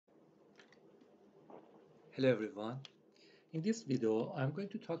Hello everyone. In this video, I'm going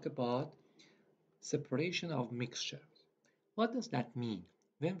to talk about separation of mixture. What does that mean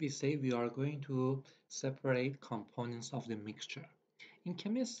when we say we are going to separate components of the mixture? In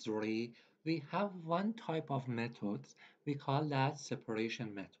chemistry, we have one type of methods, we call that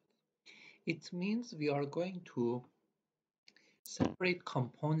separation method. It means we are going to separate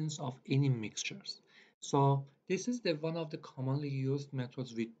components of any mixtures. So this is the one of the commonly used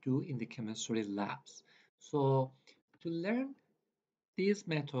methods we do in the chemistry labs. So to learn these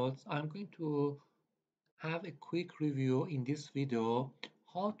methods, I'm going to have a quick review in this video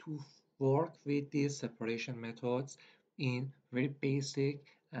how to work with these separation methods in very basic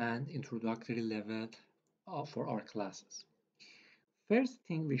and introductory level for our classes. First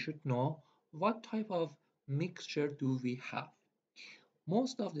thing we should know, what type of mixture do we have?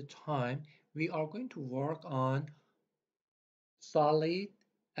 Most of the time, we are going to work on solid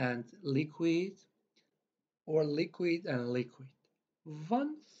and liquid or liquid and liquid.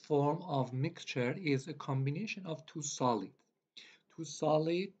 One form of mixture is a combination of two solid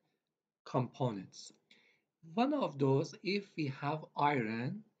components. One of those, if we have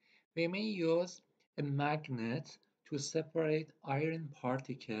iron, we may use a magnet to separate iron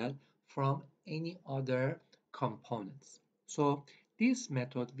particle from any other components. So this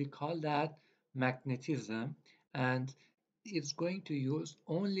method, we call that magnetism, and it's going to use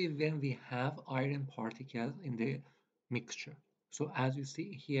only when we have iron particles in the mixture. So as you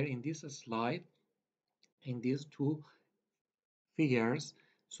see here in this slide, in these two figures,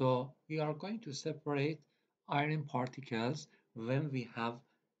 so we are going to separate iron particles when we have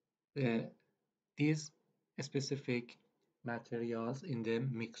uh, these specific materials in the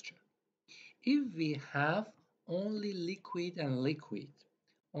mixture. If we have only liquid and liquid,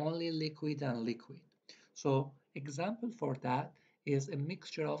 only liquid and liquid. So example for that is a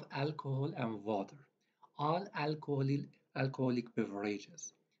mixture of alcohol and water. All alcoholic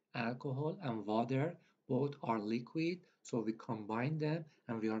beverages, alcohol and water, both are liquid, so we combine them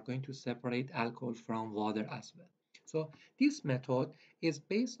and we are going to separate alcohol from water as well. So this method is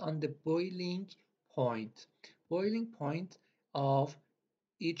based on the boiling point of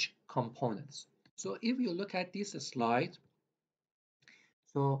each components. So if you look at this slide,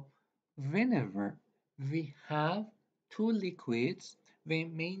 so whenever we have two liquids, we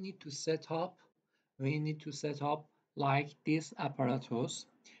need to set up like this apparatus.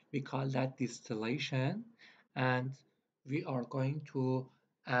 We call that distillation, and we are going to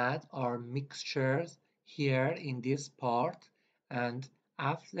add our mixtures here in this part, and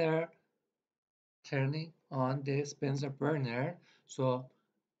after turning on the Spencer burner. So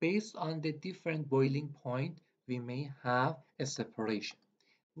based on the different boiling point, we may have a separation.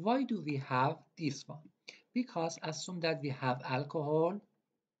 Why do we have this one? Because assume that we have alcohol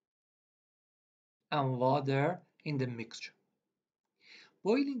and water in the mixture.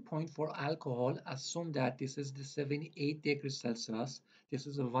 Boiling point for alcohol, assume that this is the 78 degrees Celsius. This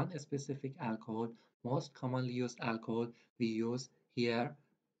is a one specific alcohol, most commonly used alcohol we use here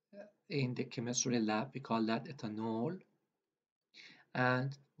in the chemistry lab. We call that ethanol.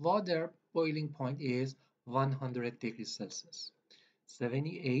 And water boiling point is 100 degrees Celsius.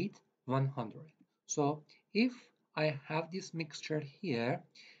 78, 100. So if I have this mixture here,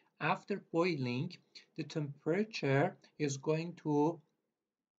 after boiling, the temperature is going to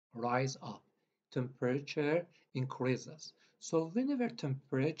rise up. Temperature increases. So whenever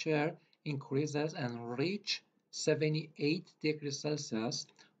temperature increases and reach 78 degrees Celsius,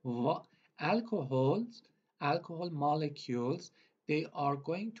 alcohols, alcohol molecules, they are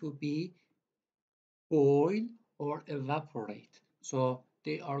going to be boil or evaporate. So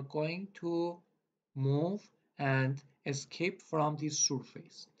they are going to move and escape from the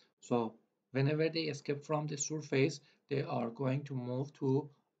surface. So whenever they escape from the surface, they are going to move to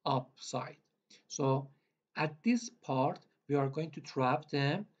upside. So at this part, we are going to trap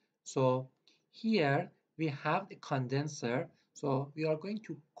them. So here we have the condenser. So we are going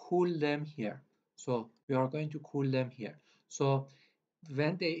to cool them here. So we are going to cool them here. So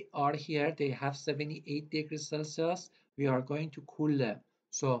when they are here, they have 78 degrees Celsius. We are going to cool them.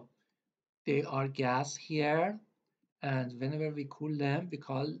 So they are gas here, and whenever we cool them, we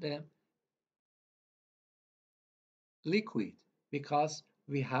call them liquid because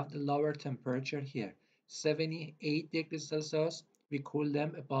we have the lower temperature here. 78 degrees Celsius, we cool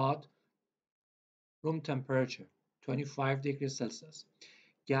them about room temperature, 25 degrees Celsius.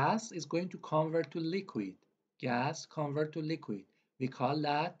 Gas is going to convert to liquid. Gas convert to liquid. We call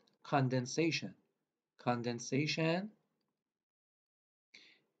that condensation. Condensation,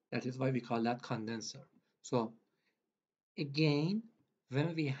 that is why we call that condenser. So again,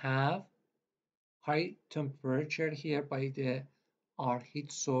 when we have high temperature here by the our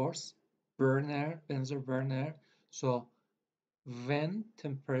heat source burner, Benzer burner. So when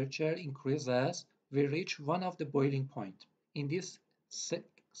temperature increases, we reach one of the boiling point. In this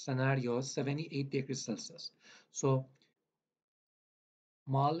scenario, 78 degrees Celsius. So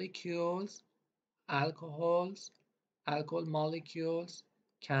molecules, alcohols, alcohol molecules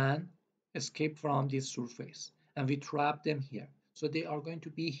can escape from this surface and we trap them here. So they are going to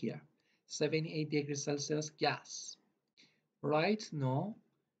be here. 78 degrees Celsius gas. Right now,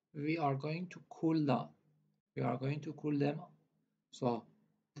 we are going to cool down. We are going to cool them. So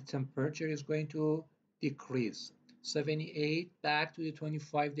the temperature is going to decrease. 78 back to the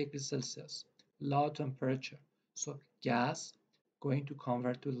 25 degrees Celsius. Low temperature. So gas going to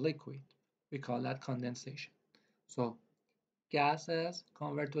convert to liquid. We call that condensation. So gases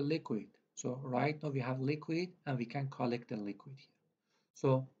convert to liquid. So right now we have liquid and we can collect the liquid here.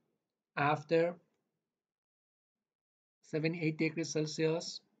 So after 78 degrees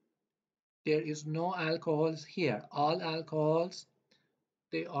Celsius, there is no alcohols here. All alcohols,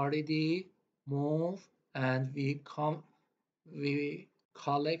 they already move and we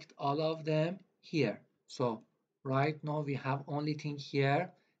collect all of them here. So right now we have only thing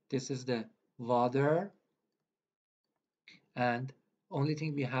here. This is the water and only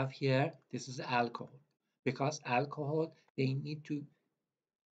thing we have here, this is alcohol. Because alcohol, they need to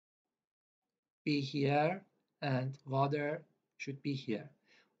be here and water should be here.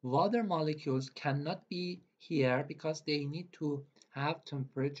 Water molecules cannot be here because they need to have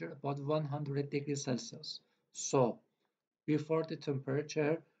temperature about 100 degrees Celsius. So before the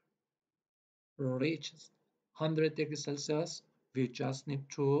temperature reaches 100 degrees Celsius, we just need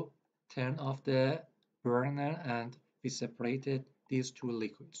to turn off the burner and we separated these two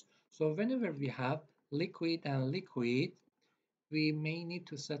liquids. So whenever we have liquid and liquid, we may need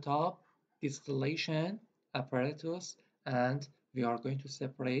to set up distillation apparatus and we are going to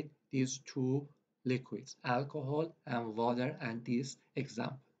separate these two liquids, alcohol and water, and this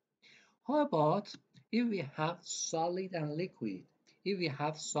example. How about if we have solid and liquid? If we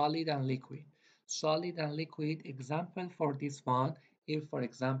have solid and liquid, solid and liquid example for this one, if for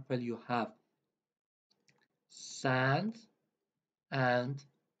example you have sand and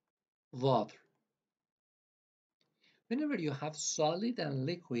water. Whenever you have solid and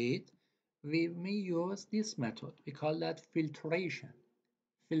liquid, we may use this method. We call that filtration.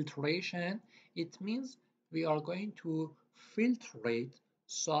 Filtration, it means we are going to filtrate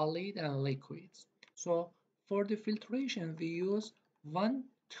solid and liquids. So for the filtration, we use one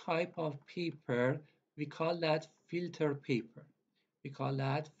type of paper. We call that filter paper. We call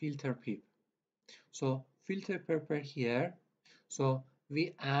that filter paper. So filter paper here. So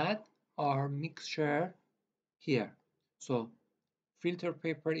we add our mixture here. So filter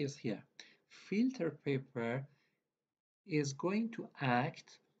paper is here. Filter paper is going to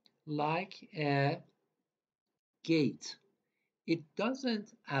act like a gate. It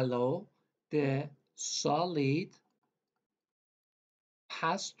doesn't allow the solid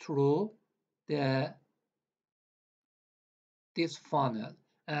pass through the this funnel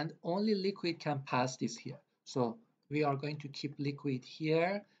and only liquid can pass this here. So we are going to keep liquid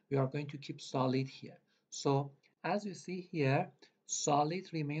here, we are going to keep solid here. So as you see here, solid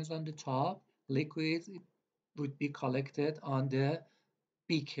remains on the top, liquid would be collected on the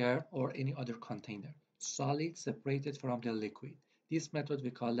beaker or any other container. Solid separated from the liquid. This method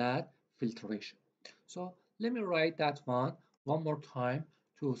we call that filtration. So let me write that one more time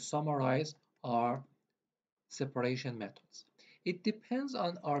to summarize our separation methods. It depends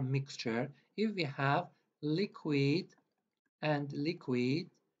on our mixture. If we have liquid and liquid,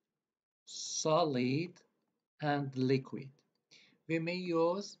 solid and liquid, we may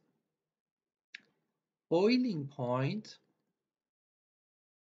use boiling point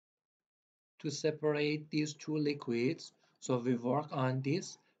to separate these two liquids. So we work on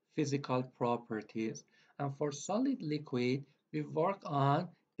these physical properties. And for solid liquid, we work on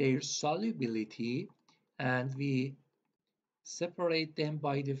their solubility and we separate them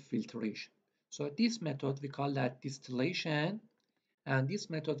by the filtration. So this method we call that distillation and this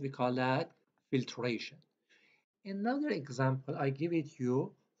method we call that filtration. Another example I give it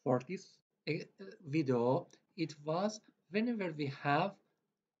you for this video, it was whenever we have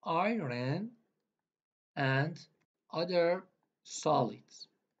iron and other solids.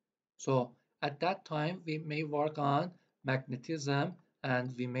 So at that time we may work on magnetism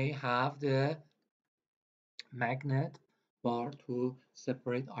and we may have the magnet bar to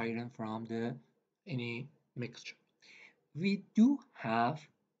separate iron from the any mixture. We do have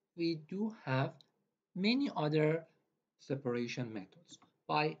many other separation methods.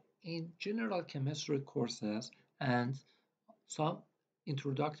 By in general chemistry courses and some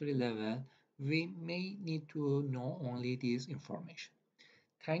introductory level, we may need to know only this information.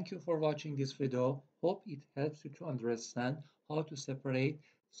 Thank you for watching this video. Hope it helps you to understand how to separate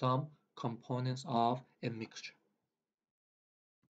some components of a mixture.